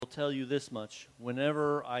tell you this much.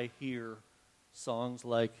 Whenever I hear songs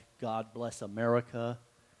like God Bless America,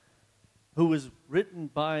 who was written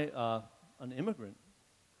by an immigrant,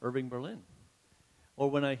 Irving Berlin, or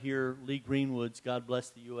when I hear Lee Greenwood's God Bless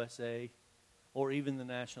the USA, or even the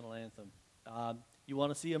national anthem, you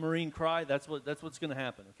want to see a Marine cry? That's what's going to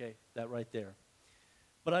happen, okay? That right there.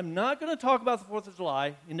 But I'm not going to talk about the 4th of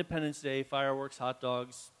July, Independence Day, fireworks, hot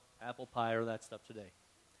dogs, apple pie, or that stuff today.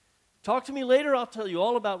 Talk to me later. I'll tell you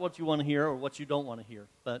all about what you want to hear or what you don't want to hear.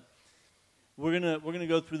 But we're gonna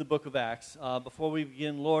go through the book of Acts. Before we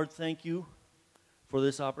begin, Lord, thank you for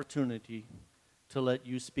this opportunity to let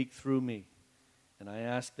you speak through me. And I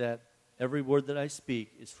ask that every word that I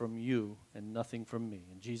speak is from you and nothing from me.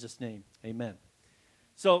 In Jesus' name, amen.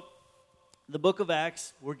 So, the book of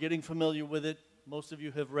Acts, we're getting familiar with it. Most of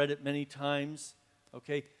you have read it many times.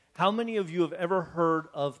 Okay, how many of you have ever heard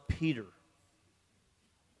of Peter?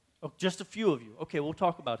 Oh, just a few of you. Okay, we'll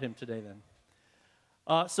talk about him today then.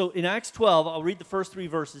 So in Acts 12, I'll read the first 3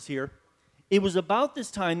 verses here. It was about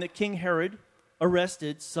this time that King Herod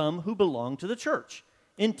arrested some who belonged to the church,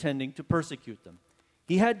 intending to persecute them.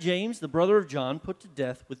 He had James, the brother of John, put to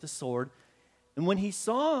death with the sword. And when he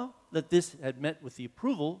saw that this had met with the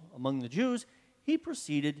approval among the Jews, he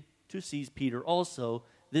proceeded to seize Peter also.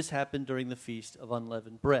 This happened during the Feast of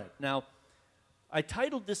Unleavened Bread. Now, I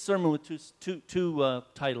titled this sermon with two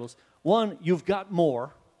titles. One, You've Got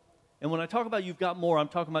More. And when I talk about you've got more, I'm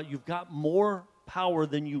talking about you've got more power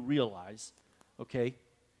than you realize, okay,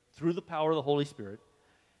 through the power of the Holy Spirit.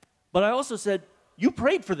 But I also said, you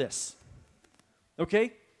prayed for this,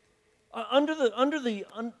 okay? Under the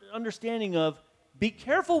understanding of be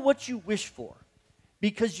careful what you wish for,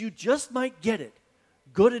 because you just might get it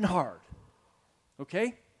good and hard,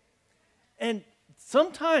 okay? And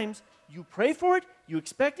sometimes you pray for it, you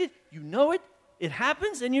expect it, you know it, it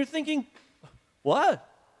happens, and you're thinking, what?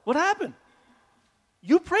 What happened?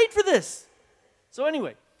 You prayed for this. So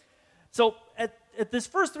anyway, at this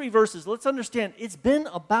first 3 verses, let's understand, it's been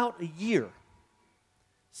about a year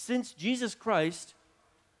since Jesus Christ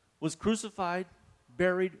was crucified,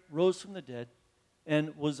 buried, rose from the dead,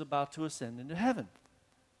 and was about to ascend into heaven.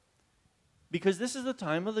 Because this is the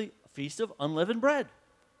time of the Feast of Unleavened Bread,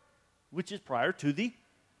 which is prior to the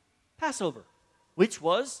Passover, which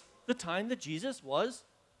was the time that Jesus was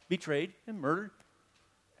betrayed and murdered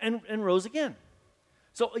and rose again.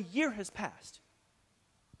 So a year has passed,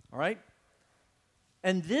 all right?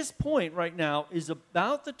 And this point right now is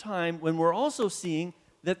about the time when we're also seeing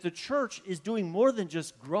that the church is doing more than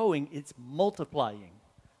just growing, it's multiplying,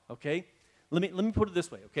 okay? Let me put it this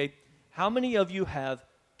way, okay? How many of you have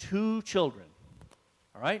 2 children,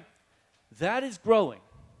 all right? That is growing.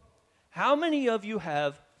 How many of you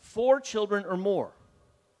have 4 children or more?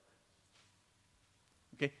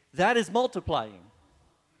 Okay, that is multiplying.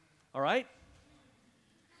 All right?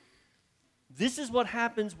 This is what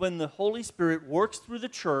happens when the Holy Spirit works through the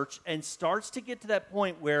church and starts to get to that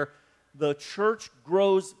point where the church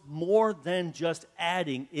grows more than just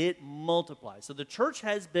adding, it multiplies. So the church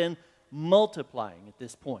has been multiplying at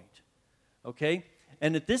this point. Okay?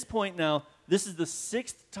 And at this point now, this is the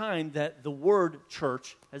 6th time that the word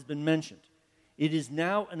church has been mentioned. It is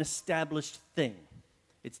now an established thing.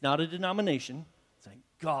 It's not a denomination, thank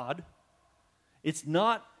God. It's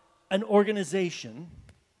not an organization.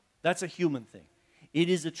 That's a human thing. It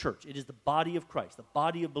is a church. It is the body of Christ. The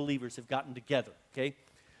body of believers have gotten together, okay?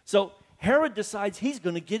 So Herod decides he's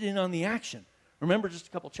going to get in on the action. Remember just a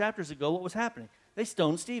couple chapters ago what was happening. They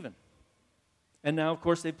stoned Stephen. And now, of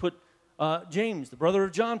course, they put James, the brother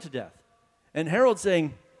of John, to death. And Herod's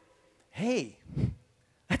saying, hey,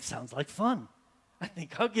 that sounds like fun. I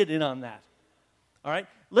think I'll get in on that. All right?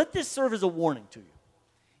 Let this serve as a warning to you.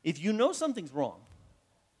 If you know something's wrong,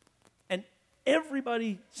 and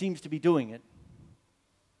everybody seems to be doing it,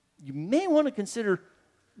 you may want to consider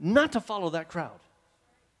not to follow that crowd.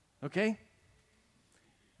 Okay?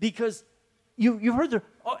 Because you heard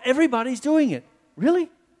everybody's doing it. Really?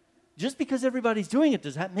 Just because everybody's doing it,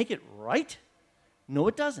 does that make it right? No,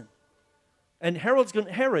 it doesn't. And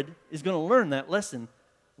Herod is going to learn that lesson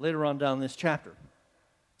later on down this chapter.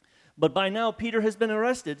 But by now, Peter has been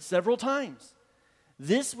arrested several times.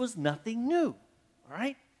 This was nothing new, all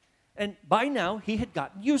right? And by now, he had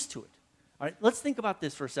gotten used to it. All right, let's think about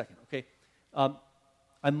this for a second, okay?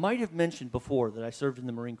 I might have mentioned before that I served in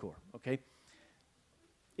the Marine Corps, okay?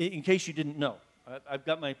 In case you didn't know, I've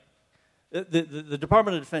got my... The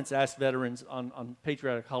Department of Defense asked veterans on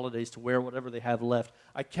patriotic holidays to wear whatever they have left.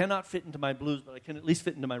 I cannot fit into my blues, but I can at least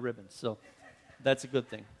fit into my ribbons, so that's a good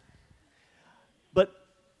thing. But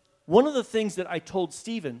one of the things that I told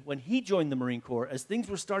Stephen when he joined the Marine Corps, as things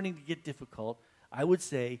were starting to get difficult, I would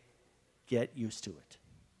say get used to it.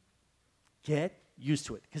 Get used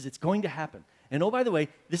to it, because it's going to happen. And oh, by the way,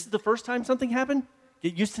 this is the first time something happened.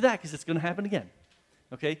 Get used to that, because it's going to happen again.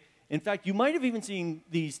 Okay? In fact, you might have even seen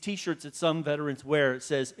these T-shirts that some veterans wear. It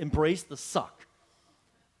says, "Embrace the suck."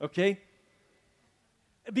 Okay?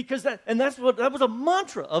 Because that was a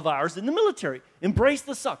mantra of ours in the military. Embrace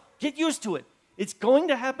the suck. Get used to it. It's going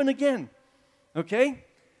to happen again. Okay?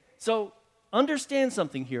 So understand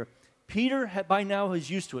something here. Peter by now is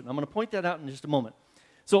used to it. And I'm going to point that out in just a moment.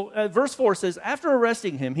 So verse 4 says, after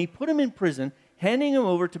arresting him, he put him in prison, handing him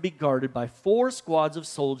over to be guarded by 4 squads of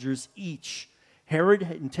soldiers each. Herod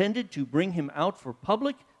had intended to bring him out for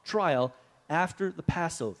public trial after the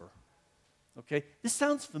Passover. Okay? This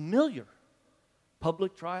sounds familiar.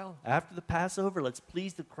 Public trial after the Passover. Let's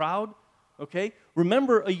please the crowd. Okay?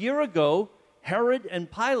 Remember, a year ago, Herod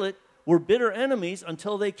and Pilate were bitter enemies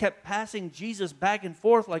until they kept passing Jesus back and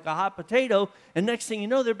forth like a hot potato, and next thing you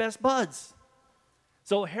know, they're best buds.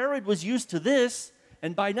 So Herod was used to this,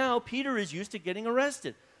 and by now, Peter is used to getting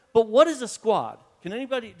arrested. But what is a squad?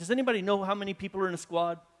 Does anybody know how many people are in a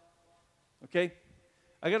squad? Okay?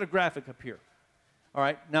 I got a graphic up here. All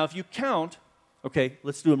right, now if you count, okay,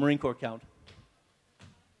 let's do a Marine Corps count.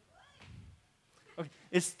 Okay,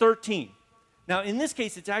 it's 13. Now, in this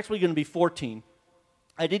case, it's actually going to be 14.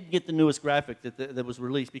 I didn't get the newest graphic that was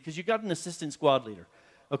released because you got an assistant squad leader.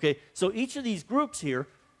 Okay, so each of these groups here,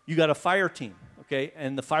 you got a fire team, okay,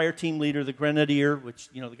 and the fire team leader, the grenadier, which,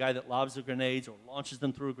 you know, the guy that lobs the grenades or launches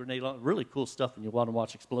them through a grenade, really cool stuff when you want to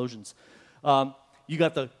watch explosions. You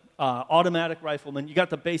got the automatic rifleman, you got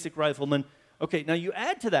the basic rifleman. Okay, now you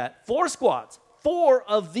add to that 4 squads, 4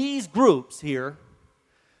 of these groups here,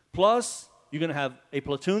 plus you're going to have a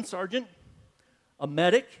platoon sergeant, a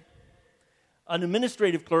medic, an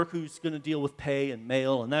administrative clerk who's going to deal with pay and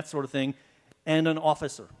mail and that sort of thing, and an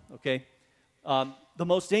officer, okay? The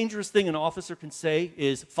most dangerous thing an officer can say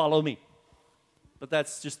is, "Follow me." But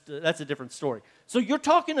that's a different story. So you're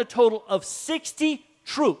talking a total of 60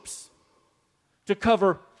 troops to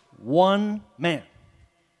cover one man.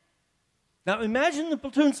 Now imagine the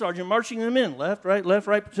platoon sergeant marching them in, left, right,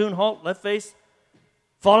 platoon, halt, left face,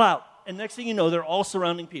 fall out. And next thing you know, they're all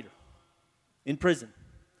surrounding Peter in prison.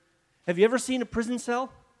 Have you ever seen a prison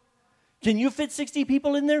cell? Can you fit 60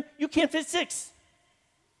 people in there? You can't fit 6.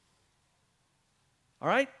 All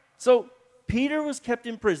right? So Peter was kept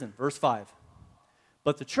in prison, verse 5.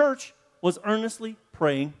 But the church was earnestly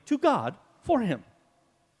praying to God for him.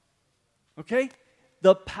 Okay?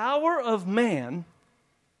 The power of man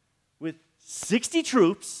with 60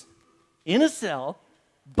 troops in a cell,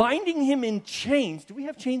 binding him in chains. Do we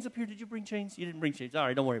have chains up here? Did you bring chains? You didn't bring chains. All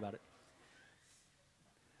right, don't worry about it.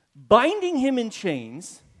 Binding him in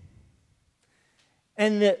chains,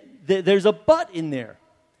 and there's a but in there,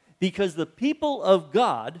 because the people of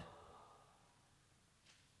God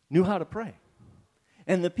knew how to pray.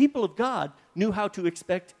 And the people of God knew how to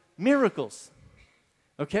expect miracles.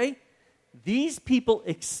 Okay? These people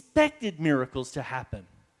expected miracles to happen.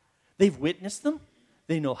 They've witnessed them,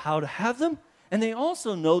 they know how to have them, and they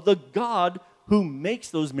also know the God who makes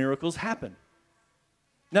those miracles happen.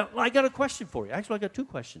 Now, I got a question for you. Actually, I got 2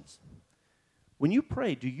 questions. When you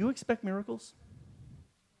pray, do you expect miracles?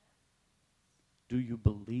 Do you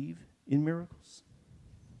believe in miracles?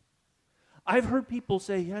 I've heard people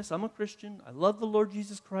say, yes, I'm a Christian. I love the Lord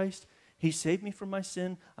Jesus Christ. He saved me from my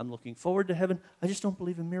sin. I'm looking forward to heaven. I just don't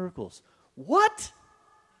believe in miracles. What?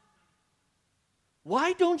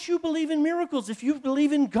 Why don't you believe in miracles if you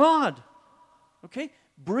believe in God? Okay?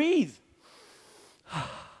 Breathe.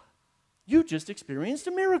 You just experienced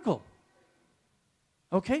a miracle.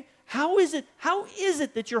 Okay? How is it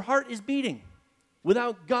that your heart is beating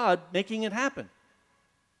without God making it happen?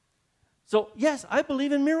 So, yes, I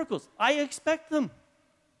believe in miracles. I expect them.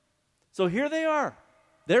 So here they are.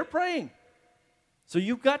 They're praying. So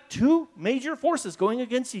you've got 2 major forces going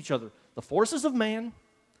against each other. The forces of man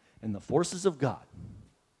and the forces of God.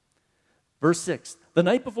 Verse 6. The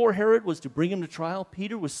night before Herod was to bring him to trial,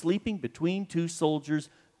 Peter was sleeping between 2 soldiers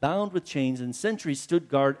bound with chains, and sentries stood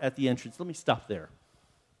guard at the entrance. Let me stop there.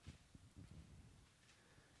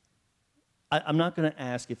 I'm not going to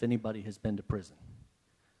ask if anybody has been to prison.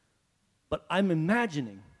 But I'm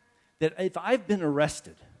imagining that if I've been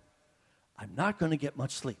arrested, I'm not going to get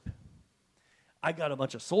much sleep. I got a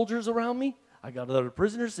bunch of soldiers around me. I got other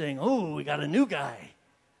prisoners saying, "Oh, we got a new guy."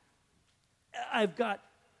 I've got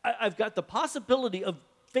the possibility of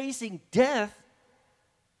facing death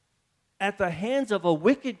at the hands of a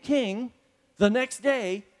wicked king the next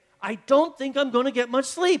day. I don't think I'm going to get much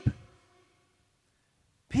sleep.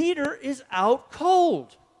 Peter is out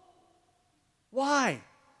cold. Why?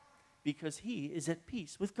 because he is at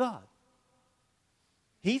peace with God.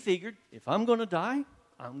 He figured, if I'm going to die,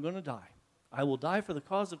 I'm going to die. I will die for the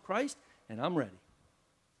cause of Christ, and I'm ready.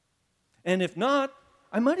 And if not,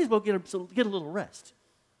 I might as well get a little rest.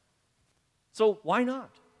 So why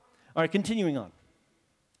not? All right, continuing on.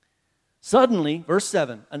 Suddenly, verse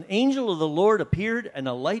 7, an angel of the Lord appeared, and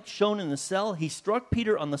a light shone in the cell. He struck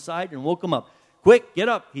Peter on the side and woke him up. Quick, get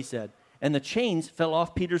up, he said. And the chains fell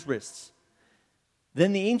off Peter's wrists.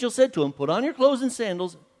 Then the angel said to him, put on your clothes and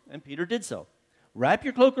sandals. And Peter did so. Wrap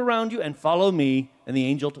your cloak around you and follow me. And the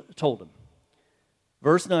angel told him.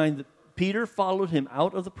 Verse 9, Peter followed him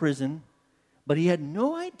out of the prison, but he had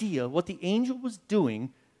no idea what the angel was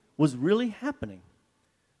doing was really happening,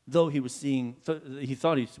 though he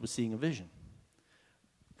thought he was seeing a vision.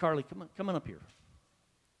 Carly, come on up here.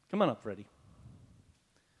 Come on up, Freddie.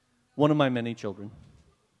 One of my many children.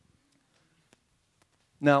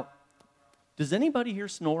 Now, does anybody here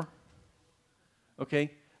snore?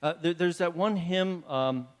 Okay. There's that one hymn,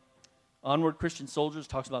 Onward Christian Soldiers,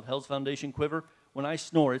 talks about Hell's Foundation Quiver. When I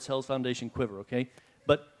snore, it's Hell's Foundation Quiver, okay?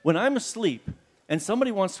 But when I'm asleep and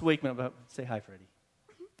somebody wants to wake me up, say hi, Freddie.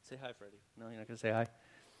 Say hi, Freddie. No, you're not going to say hi?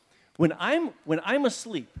 When I'm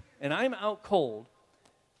asleep and I'm out cold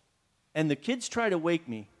and the kids try to wake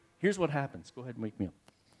me, here's what happens. Go ahead and wake me up.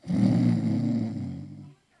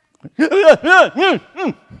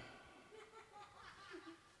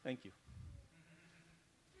 Thank you.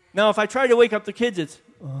 Now, if I try to wake up the kids, it's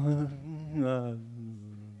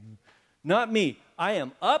not me. I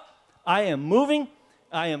am up. I am moving.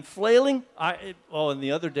 I am flailing. And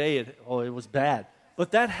the other day, it was bad.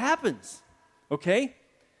 But that happens, okay?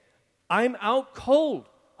 I'm out cold.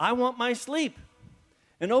 I want my sleep.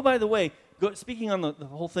 And by the way, speaking on the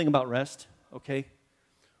whole thing about rest, okay?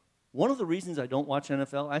 One of the reasons I don't watch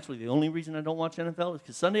NFL, actually the only reason I don't watch NFL is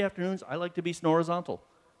because Sunday afternoons, I like to be snorizontal,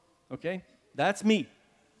 okay? That's me.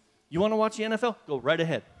 You want to watch the NFL? Go right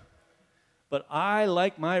ahead. But I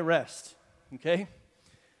like my rest, okay?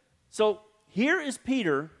 So here is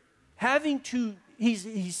Peter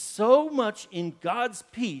he's so much in God's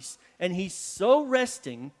peace, and he's so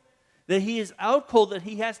resting that he is out cold that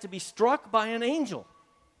he has to be struck by an angel.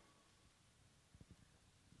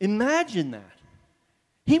 Imagine that.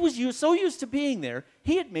 He was so used to being there,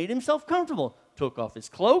 he had made himself comfortable. Took off his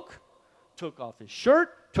cloak, took off his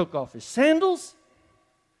shirt, took off his sandals,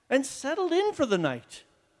 and settled in for the night.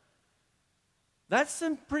 That's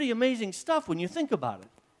some pretty amazing stuff when you think about it.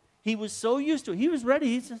 He was so used to it. He was ready.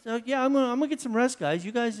 He said, I'm going to get some rest, guys.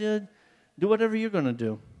 You guys do whatever you're going to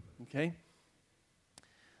do. Okay?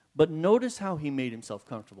 But notice how he made himself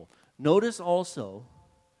comfortable. Notice also,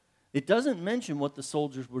 it doesn't mention what the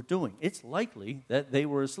soldiers were doing. It's likely that they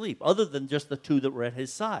were asleep, other than just the two that were at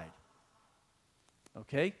his side.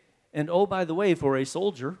 Okay? And by the way, for a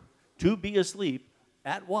soldier to be asleep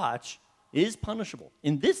at watch is punishable.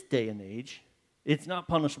 In this day and age, it's not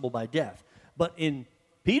punishable by death. But in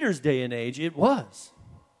Peter's day and age, it was.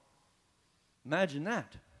 Imagine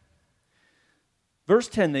that. Verse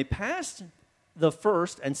 10, they passed the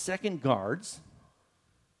first and second guards.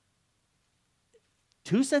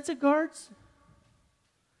 2 sets of guards?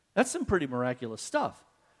 That's some pretty miraculous stuff.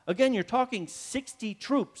 Again, you're talking 60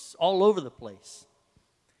 troops all over the place.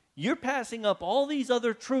 You're passing up all these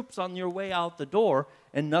other troops on your way out the door,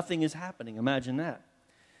 and nothing is happening. Imagine that.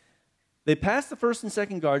 They passed the first and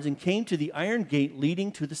second guards and came to the iron gate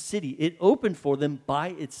leading to the city. It opened for them by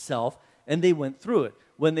itself, and they went through it.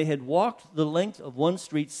 When they had walked the length of one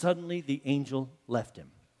street, suddenly the angel left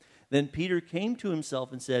him. Then Peter came to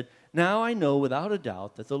himself and said, now I know without a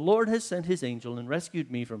doubt that the Lord has sent his angel and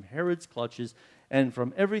rescued me from Herod's clutches and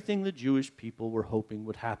from everything the Jewish people were hoping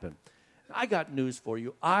would happen. I got news for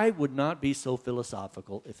you. I would not be so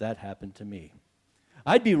philosophical if that happened to me.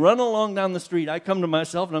 I'd be running along down the street. I come to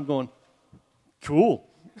myself and I'm going, cool.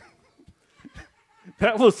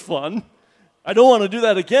 That was fun. I don't want to do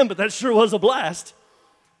that again, but that sure was a blast.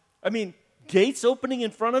 I mean, gates opening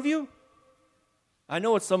in front of you? I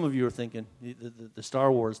know what some of you are thinking. The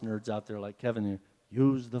Star Wars nerds out there like Kevin,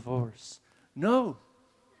 use the Force. No.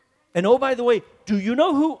 And by the way, do you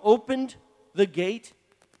know who opened the gate?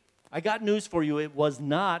 I got news for you. It was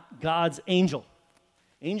not God's angel.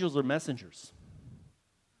 Angels are messengers.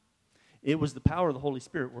 It was the power of the Holy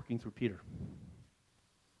Spirit working through Peter.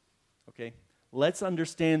 Okay? Let's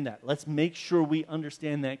understand that. Let's make sure we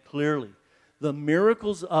understand that clearly. The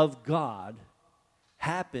miracles of God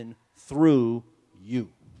happen through you.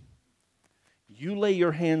 You lay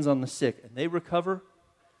your hands on the sick and they recover.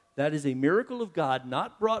 That is a miracle of God,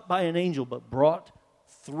 not brought by an angel, but brought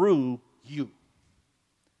through you.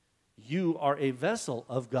 You are a vessel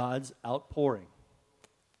of God's outpouring.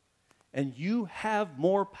 And you have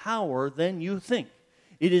more power than you think.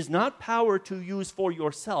 It is not power to use for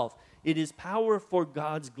yourself. It is power for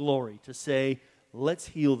God's glory to say, let's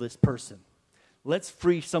heal this person. Let's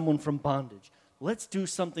free someone from bondage. Let's do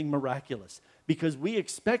something miraculous. Because we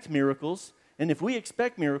expect miracles, and if we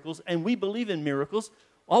expect miracles and we believe in miracles,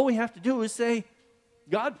 all we have to do is say,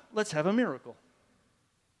 God, let's have a miracle.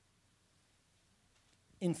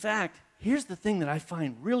 In fact, here's the thing that I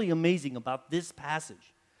find really amazing about this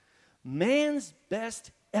passage. Man's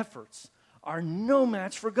best efforts are no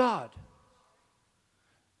match for God.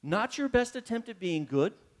 Not your best attempt at being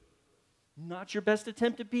good, not your best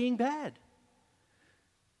attempt at being bad.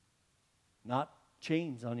 Not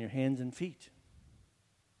chains on your hands and feet.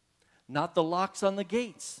 Not the locks on the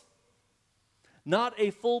gates. Not a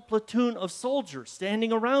full platoon of soldiers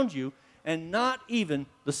standing around you, and not even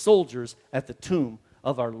the soldiers at the tomb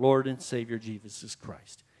of our Lord and Savior Jesus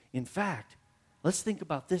Christ. In fact, let's think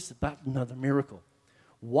about this, about another miracle.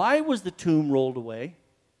 Why was the tomb rolled away?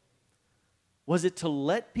 Was it to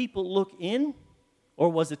let people look in, or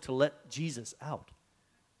was it to let Jesus out?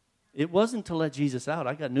 It wasn't to let Jesus out.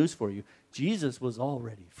 I got news for you. Jesus was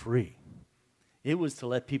already free. It was to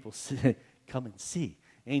let people come and see.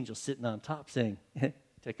 Angel sitting on top saying,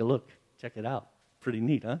 take a look, check it out. Pretty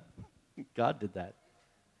neat, huh? God did that.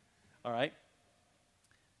 All right?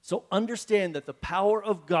 So understand that the power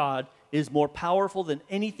of God is more powerful than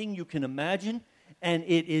anything you can imagine, and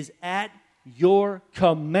it is at your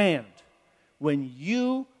command. When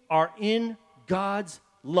you are in God's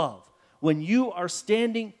love, when you are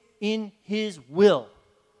standing in His will,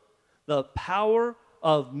 the power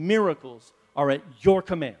of miracles are at your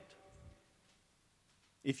command.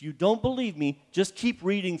 If you don't believe me, just keep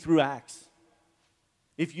reading through Acts.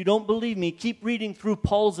 If you don't believe me, keep reading through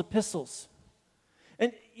Paul's epistles.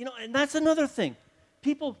 And and that's another thing.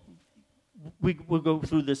 People, we'll go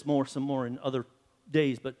through this some more in other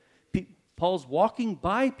days, but Paul's walking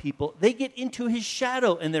by people, they get into his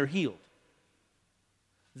shadow and they're healed.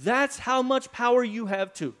 That's how much power you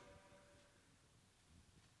have too.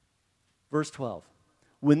 Verse 12.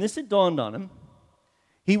 When this had dawned on him,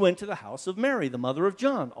 he went to the house of Mary, the mother of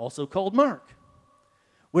John, also called Mark,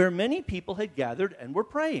 where many people had gathered and were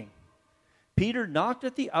praying. Peter knocked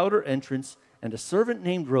at the outer entrance, and a servant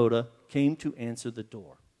named Rhoda came to answer the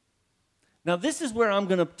door. Now, this is where I'm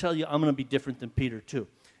going to tell you I'm going to be different than Peter, too,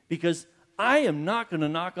 because I am not going to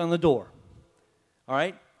knock on the door. All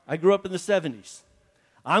right? I grew up in the 70s.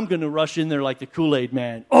 I'm going to rush in there like the Kool-Aid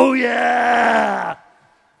man. Oh, yeah!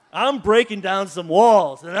 I'm breaking down some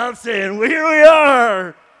walls, and I'm saying, well, here we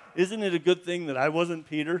are. Isn't it a good thing that I wasn't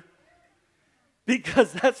Peter?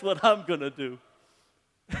 Because that's what I'm going to do.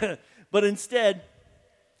 But instead,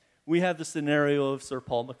 we have the scenario of Sir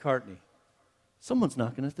Paul McCartney. Someone's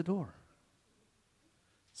knocking at the door.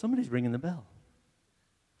 Somebody's ringing the bell.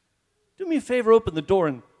 Do me a favor, open the door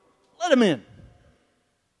and let him in.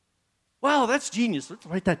 Wow, that's genius. Let's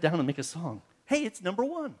write that down and make a song. Hey, it's number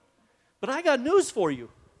one. But I got news for you.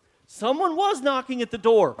 Someone was knocking at the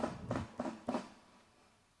door.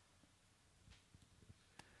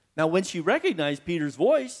 Now, when she recognized Peter's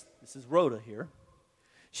voice, this is Rhoda here,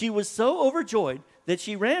 she was so overjoyed that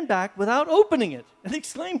she ran back without opening it and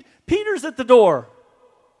exclaimed, Peter's at the door.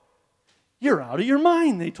 You're out of your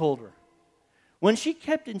mind, they told her. When she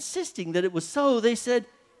kept insisting that it was so, they said,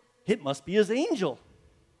 it must be his angel.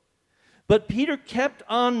 But Peter kept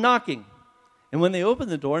on knocking. And when they opened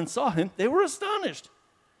the door and saw him, they were astonished.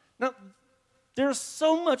 Now, there's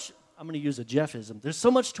so much, I'm going to use a Jeffism, there's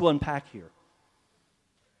so much to unpack here.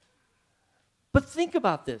 But think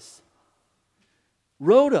about this.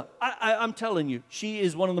 Rhoda, I'm telling you, she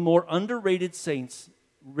is one of the more underrated saints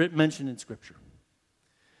mentioned in Scripture.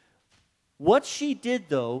 What she did,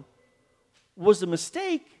 though, was a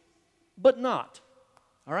mistake, but not.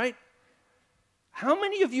 All right? How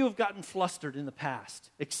many of you have gotten flustered in the past,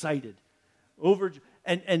 excited,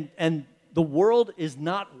 and the world is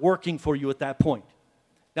not working for you at that point?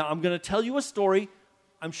 Now, I'm going to tell you a story.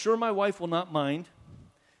 I'm sure my wife will not mind,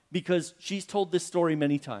 because she's told this story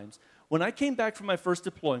many times. When I came back from my first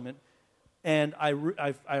deployment, and I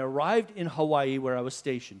arrived in Hawaii where I was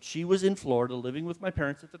stationed. She was in Florida, living with my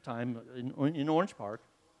parents at the time in Orange Park.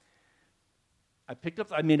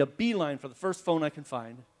 I made a beeline for the first phone I can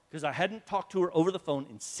find, because I hadn't talked to her over the phone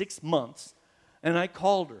in 6 months, and I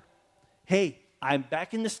called her. Hey, I'm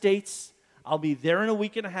back in the States. I'll be there in a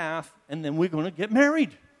week and a half, and then we're going to get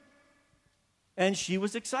married. And she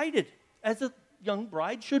was excited, as a young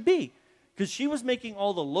bride should be, because she was making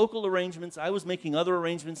all the local arrangements. I was making other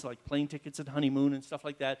arrangements like plane tickets and honeymoon and stuff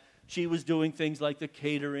like that. She was doing things like the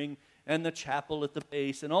catering and the chapel at the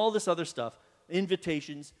base and all this other stuff,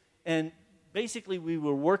 invitations. And basically we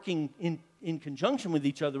were working in conjunction with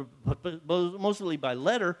each other, but mostly by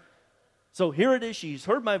letter. So here it is. She's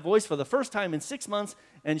heard my voice for the first time in 6 months,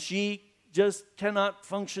 and she just cannot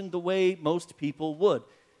function the way most people would.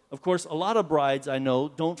 Of course, a lot of brides I know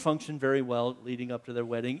don't function very well leading up to their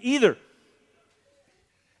wedding either.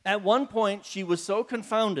 At one point, she was so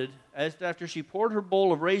confounded, as after she poured her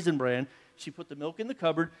bowl of Raisin Bran, she put the milk in the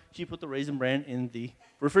cupboard, she put the Raisin Bran in the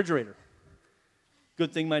refrigerator.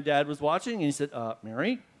 Good thing my dad was watching, and he said,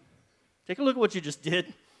 Mary, take a look at what you just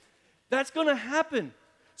did. That's going to happen.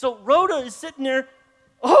 So Rhoda is sitting there,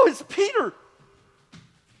 oh, it's Peter.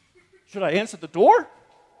 Should I answer the door?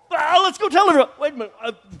 Let's go tell her. Wait a minute.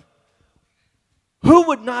 Who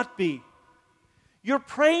would not be? You're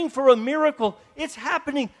praying for a miracle. It's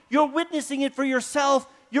happening. You're witnessing it for yourself.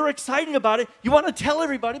 You're excited about it. You want to tell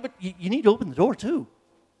everybody, but you need to open the door too.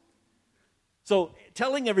 So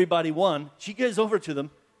telling everybody one, she goes over to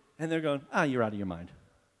them, and they're going, you're out of your mind.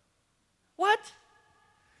 What?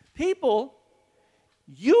 People,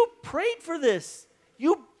 you prayed for this.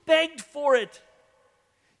 You begged for it.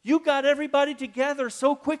 You got everybody together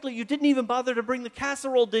so quickly, you didn't even bother to bring the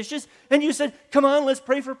casserole dishes, and you said, come on, let's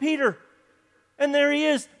pray for Peter. And there he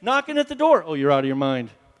is, knocking at the door. Oh, you're out of your mind.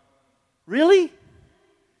 Really?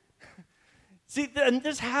 See, and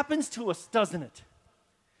this happens to us, doesn't it?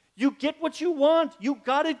 You get what you want. You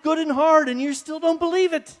got it good and hard, and you still don't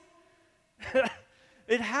believe it.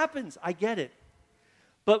 It happens. I get it.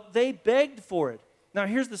 But they begged for it. Now,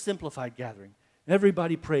 here's the simplified gathering.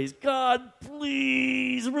 Everybody prays, God,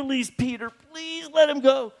 please release Peter. Please let him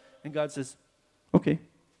go. And God says, okay.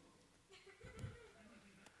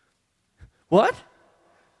 What?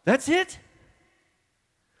 That's it?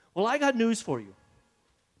 Well, I got news for you.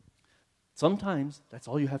 Sometimes that's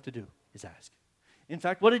all you have to do is ask. In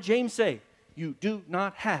fact, what did James say? You do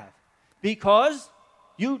not have because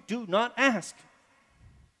you do not ask.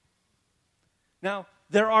 Now,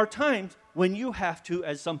 there are times when you have to,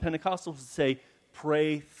 as some Pentecostals say,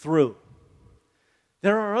 pray through.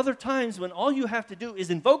 There are other times when all you have to do is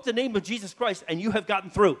invoke the name of Jesus Christ and you have gotten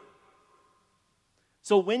through.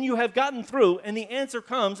 So when you have gotten through and the answer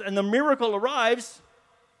comes and the miracle arrives,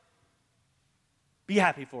 be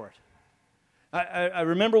happy for it. I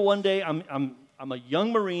remember one day, I'm a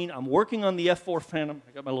young Marine. I'm working on the F-4 Phantom.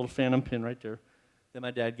 I got my little Phantom pin right there that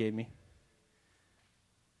my dad gave me.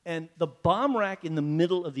 And the bomb rack in the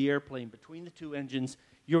middle of the airplane, between the two engines,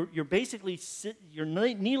 you're basically you're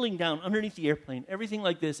kneeling down underneath the airplane, everything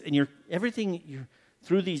like this, and you're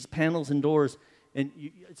through these panels and doors, and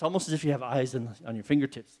it's almost as if you have eyes on your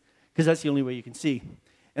fingertips, because that's the only way you can see.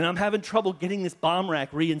 And I'm having trouble getting this bomb rack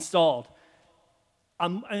reinstalled.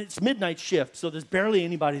 It's midnight shift, so there's barely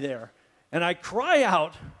anybody there. And I cry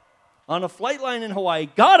out on a flight line in Hawaii,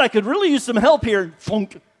 God, I could really use some help here.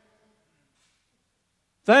 Funk.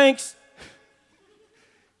 Thanks.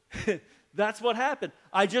 That's what happened.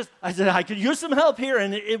 I said, I could use some help here,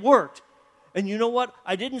 and it worked. And you know what?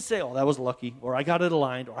 I didn't say, that was lucky, or I got it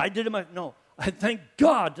aligned, or I did it. No, I thank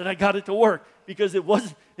God that I got it to work, because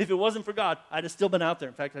if it wasn't for God, I'd have still been out there.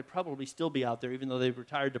 In fact, I'd probably still be out there, even though they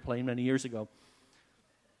retired the plane many years ago.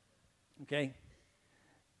 Okay?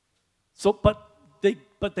 So, but they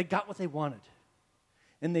got what they wanted.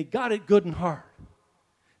 And they got it good and hard.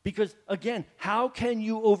 Because, again, how can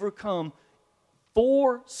you overcome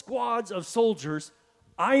 4 squads of soldiers,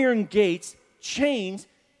 iron gates, chains,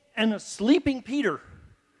 and a sleeping Peter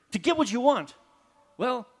to get what you want?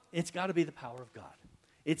 Well, it's got to be the power of God.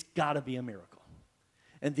 It's got to be a miracle.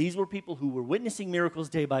 And these were people who were witnessing miracles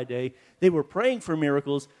day by day. They were praying for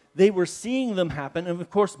miracles. They were seeing them happen. And, of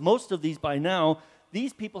course, most of these by now,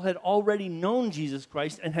 these people had already known Jesus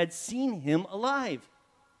Christ and had seen him alive.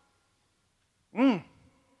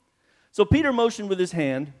 So Peter motioned with his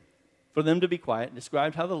hand for them to be quiet and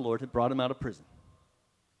described how the Lord had brought him out of prison.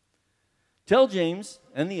 Tell James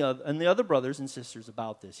and the other brothers and sisters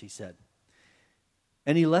about this, he said.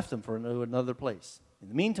 And he left them for another place. In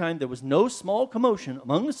the meantime, there was no small commotion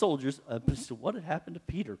among the soldiers as to what had happened to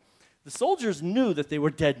Peter. The soldiers knew that they were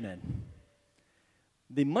dead men.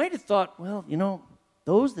 They might have thought, well,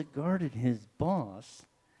 those that guarded his boss,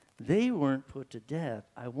 they weren't put to death.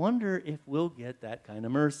 I wonder if we'll get that kind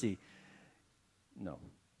of mercy. No.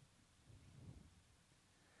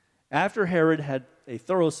 After Herod had a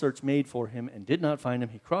thorough search made for him and did not find him,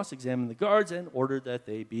 he cross-examined the guards and ordered that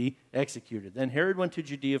they be executed. Then Herod went to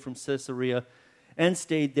Judea from Caesarea and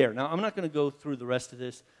stayed there. Now, I'm not going to go through the rest of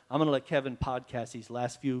this. I'm going to let Kevin podcast these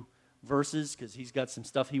last few verses because he's got some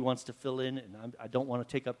stuff he wants to fill in, and I don't want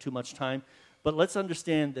to take up too much time. But let's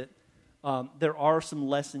understand that there are some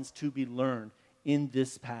lessons to be learned in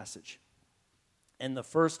this passage. And the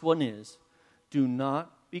first one is, do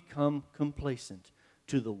not become complacent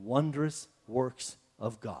to the wondrous works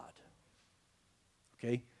of God.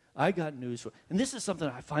 Okay? I got news for, and this is something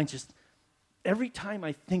I find just, every time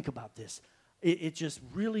I think about this, it just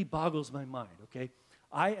really boggles my mind, okay?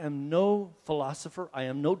 I am no philosopher. I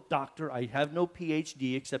am no doctor. I have no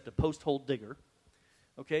PhD except a post-hole digger,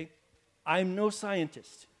 okay? I'm no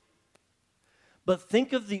scientist. But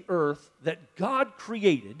think of the earth that God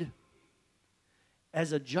created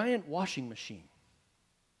as a giant washing machine,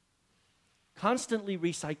 constantly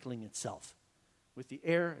recycling itself with the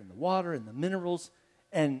air and the water and the minerals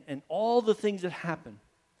and all the things that happen.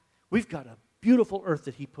 We've got a beautiful earth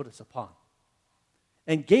that he put us upon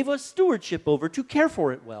and gave us stewardship over to care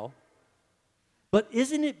for it well. But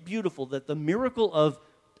isn't it beautiful that the miracle of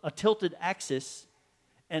a tilted axis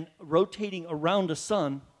and rotating around a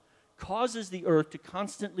sun causes the earth to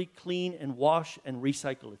constantly clean and wash and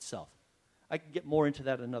recycle itself? I can get more into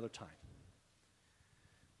that another time.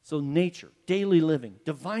 So nature, daily living,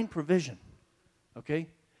 divine provision, okay?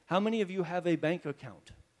 How many of you have a bank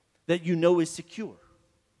account that you know is secure?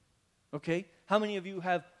 Okay? How many of you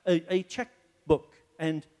have a checkbook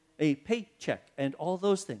and a paycheck and all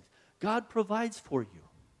those things? God provides for you.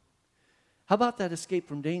 How about that escape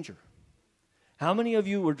from danger? How many of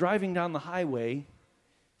you were driving down the highway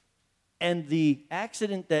and the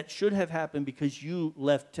accident that should have happened because you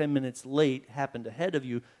left 10 minutes late happened ahead of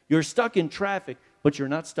you? You're stuck in traffic, but you're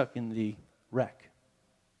not stuck in the wreck.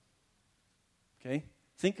 Okay?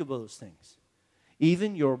 Think of those things.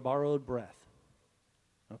 Even your borrowed breath.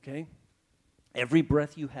 Okay? Every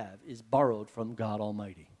breath you have is borrowed from God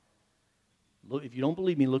Almighty. Look, if you don't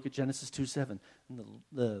believe me, look at Genesis 2:7.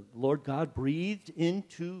 The Lord God breathed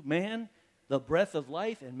into man the breath of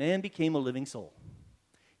life, and man became a living soul.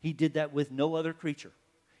 He did that with no other creature.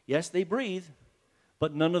 Yes, they breathe,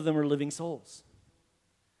 but none of them are living souls.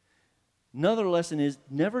 Another lesson is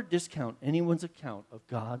never discount anyone's account of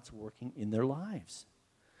God's working in their lives.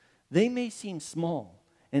 They may seem small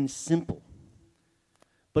and simple,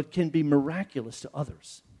 but can be miraculous to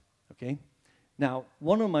others. Okay? Now,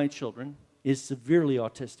 one of my children is severely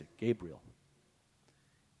autistic, Gabriel.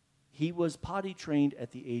 He was potty trained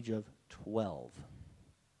at the age of 12.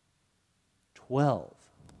 12.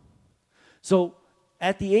 So,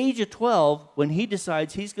 at the age of 12, when he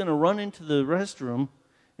decides he's going to run into the restroom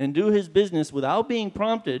and do his business without being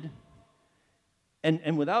prompted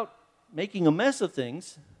and without making a mess of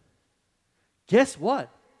things, guess what?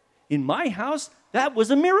 In my house, that was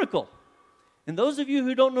a miracle. And those of you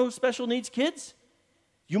who don't know special needs kids,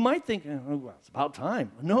 you might think, oh, well, it's about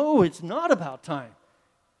time. No, it's not about time.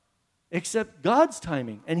 Except God's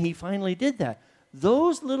timing, and he finally did that.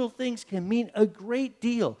 Those little things can mean a great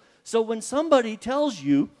deal. So when somebody tells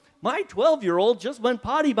you, my 12-year-old just went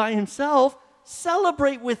potty by himself,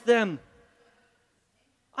 celebrate with them.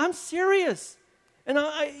 I'm serious. And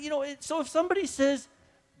so if somebody says,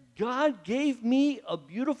 God gave me a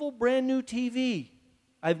beautiful brand new TV,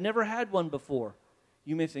 I've never had one before,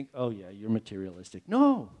 you may think, oh yeah, you're materialistic.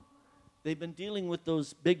 No. They've been dealing with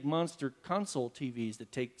those big monster console TVs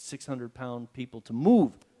that take 600-pound people to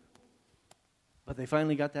move. But they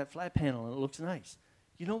finally got that flat panel and it looks nice.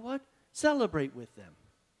 You know what? Celebrate with them.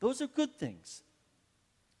 Those are good things.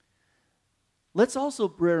 Let's also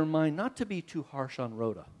bear in mind not to be too harsh on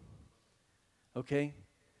Rhoda. Okay?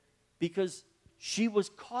 Because she was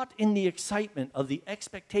caught in the excitement of the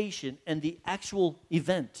expectation and the actual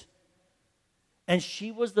event. And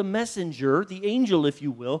she was the messenger, the angel, if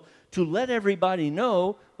you will, to let everybody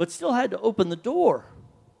know, but still had to open the door.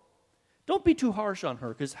 Don't be too harsh on her,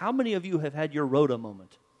 because how many of you have had your Rhoda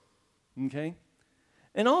moment? Okay?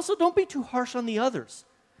 And also, don't be too harsh on the others,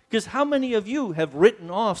 because how many of you have written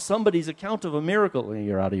off somebody's account of a miracle? Well,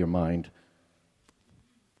 you're out of your mind.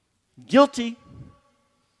 Guilty.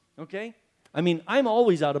 Okay? I mean, I'm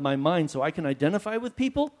always out of my mind, so I can identify with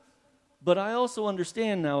people, but I also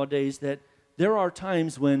understand nowadays that there are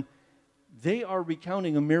times when they are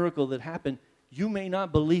recounting a miracle that happened. You may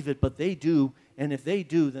not believe it, but they do. And if they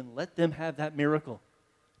do, then let them have that miracle.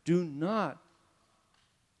 Do not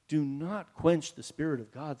quench the Spirit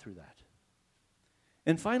of God through that.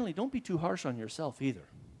 And finally, don't be too harsh on yourself either.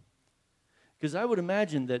 Because I would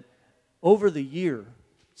imagine that over the year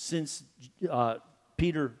since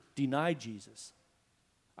Peter denied Jesus,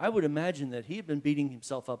 I would imagine that he had been beating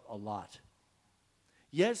himself up a lot.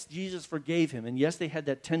 Yes, Jesus forgave him, and yes, they had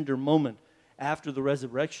that tender moment after the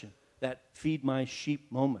resurrection, that feed my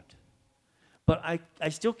sheep moment. But I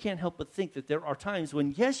still can't help but think that there are times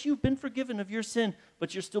when, yes, you've been forgiven of your sin,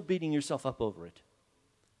 but you're still beating yourself up over it.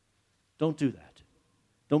 Don't do that.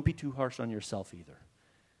 Don't be too harsh on yourself either.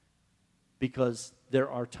 because there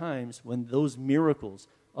are times when those miracles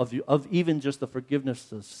of even just the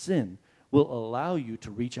forgiveness of sin will allow you to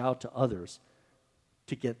reach out to others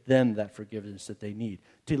to get them that forgiveness that they need,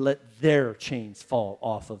 to let their chains fall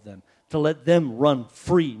off of them, to let them run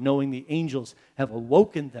free, knowing the angels have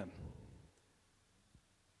awoken them.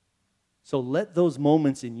 So let those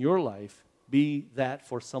moments in your life be that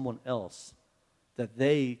for someone else, that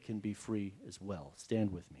they can be free as well.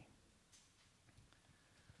 Stand with me.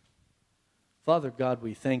 Father God,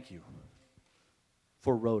 we thank you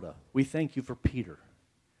for Rhoda. We thank you for Peter.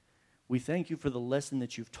 We thank you for the lesson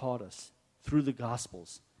that you've taught us through the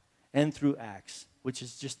Gospels and through Acts, which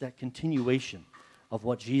is just that continuation of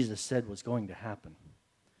what Jesus said was going to happen.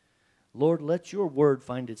 Lord, let your word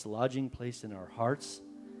find its lodging place in our hearts,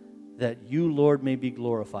 that you, Lord, may be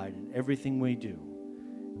glorified in everything we do,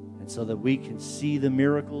 and so that we can see the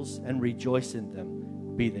miracles and rejoice in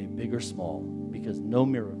them, be they big or small, because no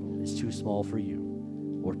miracle is too small for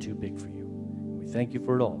you or too big for you. We thank you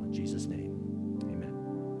for it all in Jesus' name.